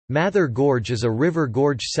Mather Gorge is a river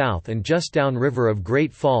gorge south and just downriver of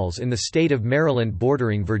Great Falls in the state of Maryland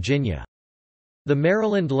bordering Virginia. The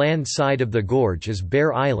Maryland land side of the gorge is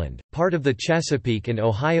Bear Island, part of the Chesapeake and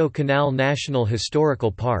Ohio Canal National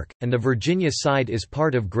Historical Park, and the Virginia side is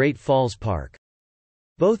part of Great Falls Park.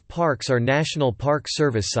 Both parks are National Park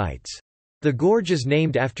Service sites. The gorge is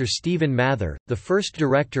named after Stephen Mather, the first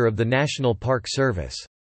director of the National Park Service.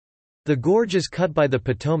 The gorge is cut by the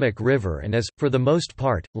Potomac River and is, for the most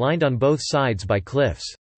part, lined on both sides by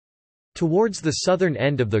cliffs. Towards the southern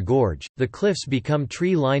end of the gorge, the cliffs become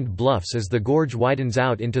tree-lined bluffs as the gorge widens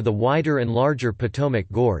out into the wider and larger Potomac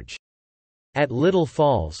Gorge. At Little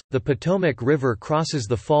Falls, the Potomac River crosses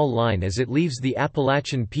the fall line as it leaves the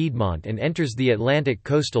Appalachian Piedmont and enters the Atlantic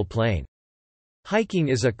coastal plain. Hiking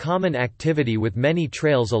is a common activity with many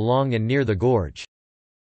trails along and near the gorge.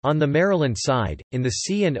 On the Maryland side, in the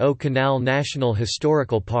C&O Canal National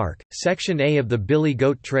Historical Park, Section A of the Billy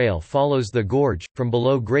Goat Trail follows the gorge, from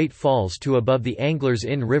below Great Falls to above the Anglers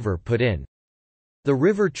Inn River Put-in. The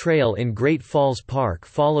river trail in Great Falls Park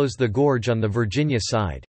follows the gorge on the Virginia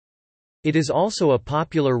side. It is also a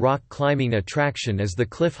popular rock climbing attraction as the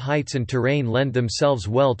cliff heights and terrain lend themselves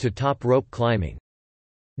well to top rope climbing.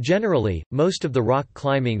 Generally, most of the rock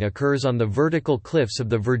climbing occurs on the vertical cliffs of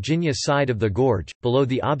the Virginia side of the gorge, below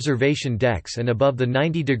the observation decks and above the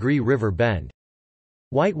 90-degree river bend.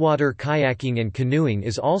 Whitewater kayaking and canoeing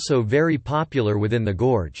is also very popular within the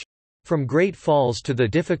gorge. From Great Falls to the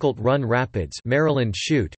difficult Run Rapids, Maryland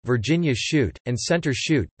Chute, Virginia Chute, and Center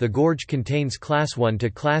Chute, the gorge contains Class 1 to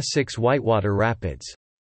Class 6 whitewater rapids.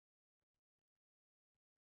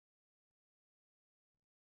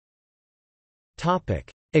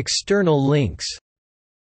 External links.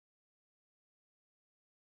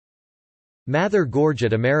 Mather Gorge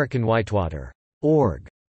at AmericanWhitewater.org